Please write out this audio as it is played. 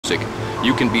music,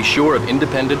 you can be sure of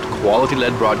independent,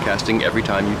 quality-led broadcasting every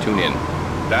time you tune in.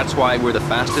 That's why we're the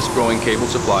fastest-growing cable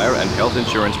supplier and health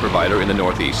insurance provider in the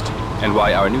Northeast, and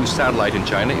why our new satellite in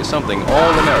China is something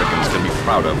all Americans can be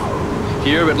proud of.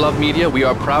 Here at Love Media, we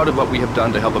are proud of what we have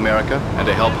done to help America and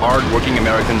to help hard-working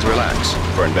Americans relax.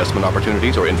 For investment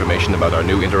opportunities or information about our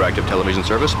new interactive television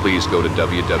service, please go to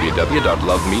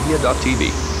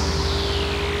www.lovemedia.tv.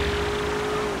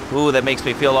 Ooh, that makes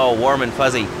me feel all warm and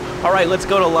fuzzy. All right, let's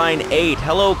go to line 8.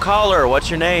 Hello, caller. What's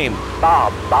your name?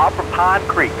 Bob from Pine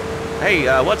Creek. Hey,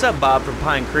 what's up, Bob from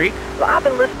Pine Creek? So I've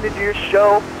been listening to your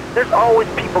show. There's always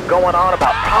people going on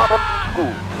about problems in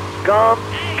school. Scum,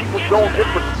 people showing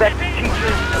disrespect to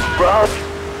teachers, drugs.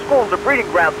 Schools are breeding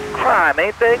grounds of crime,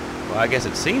 ain't they? Well, I guess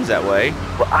it seems that way.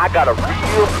 Well, I got a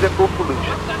real simple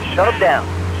solution. Shut them down.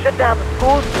 Shut down the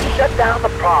schools and shut down the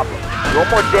problem. No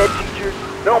more dead teachers,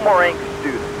 no more angry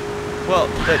students. Well,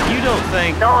 but you don't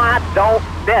think... No, I don't.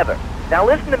 Never. Now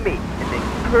listen to me. It makes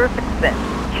perfect sense.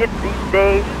 Kids these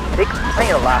days, they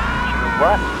complain a lot. But you know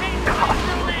what? It costs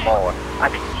even more. I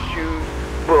mean, shoes,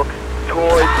 books,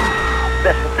 toys,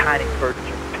 special tiny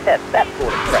furniture, pets, that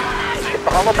sort of crap. It's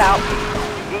all about me.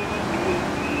 Me.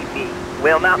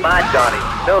 Well, not mine, Johnny.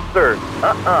 No, sir.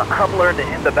 I'm learning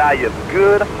him the value of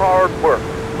good, hard work.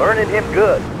 Learning him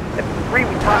good. And for free,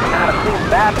 we taught him how to clean the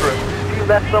bathroom. If you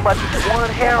left so much as one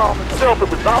hair on the soap, it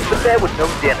was off the bed with no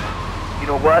dinner. You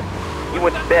know what? He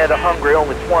went to bed hungry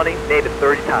only 20, maybe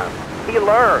 30 times. He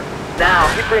learned. Now,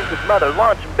 he brings his mother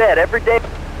lunch in bed every day.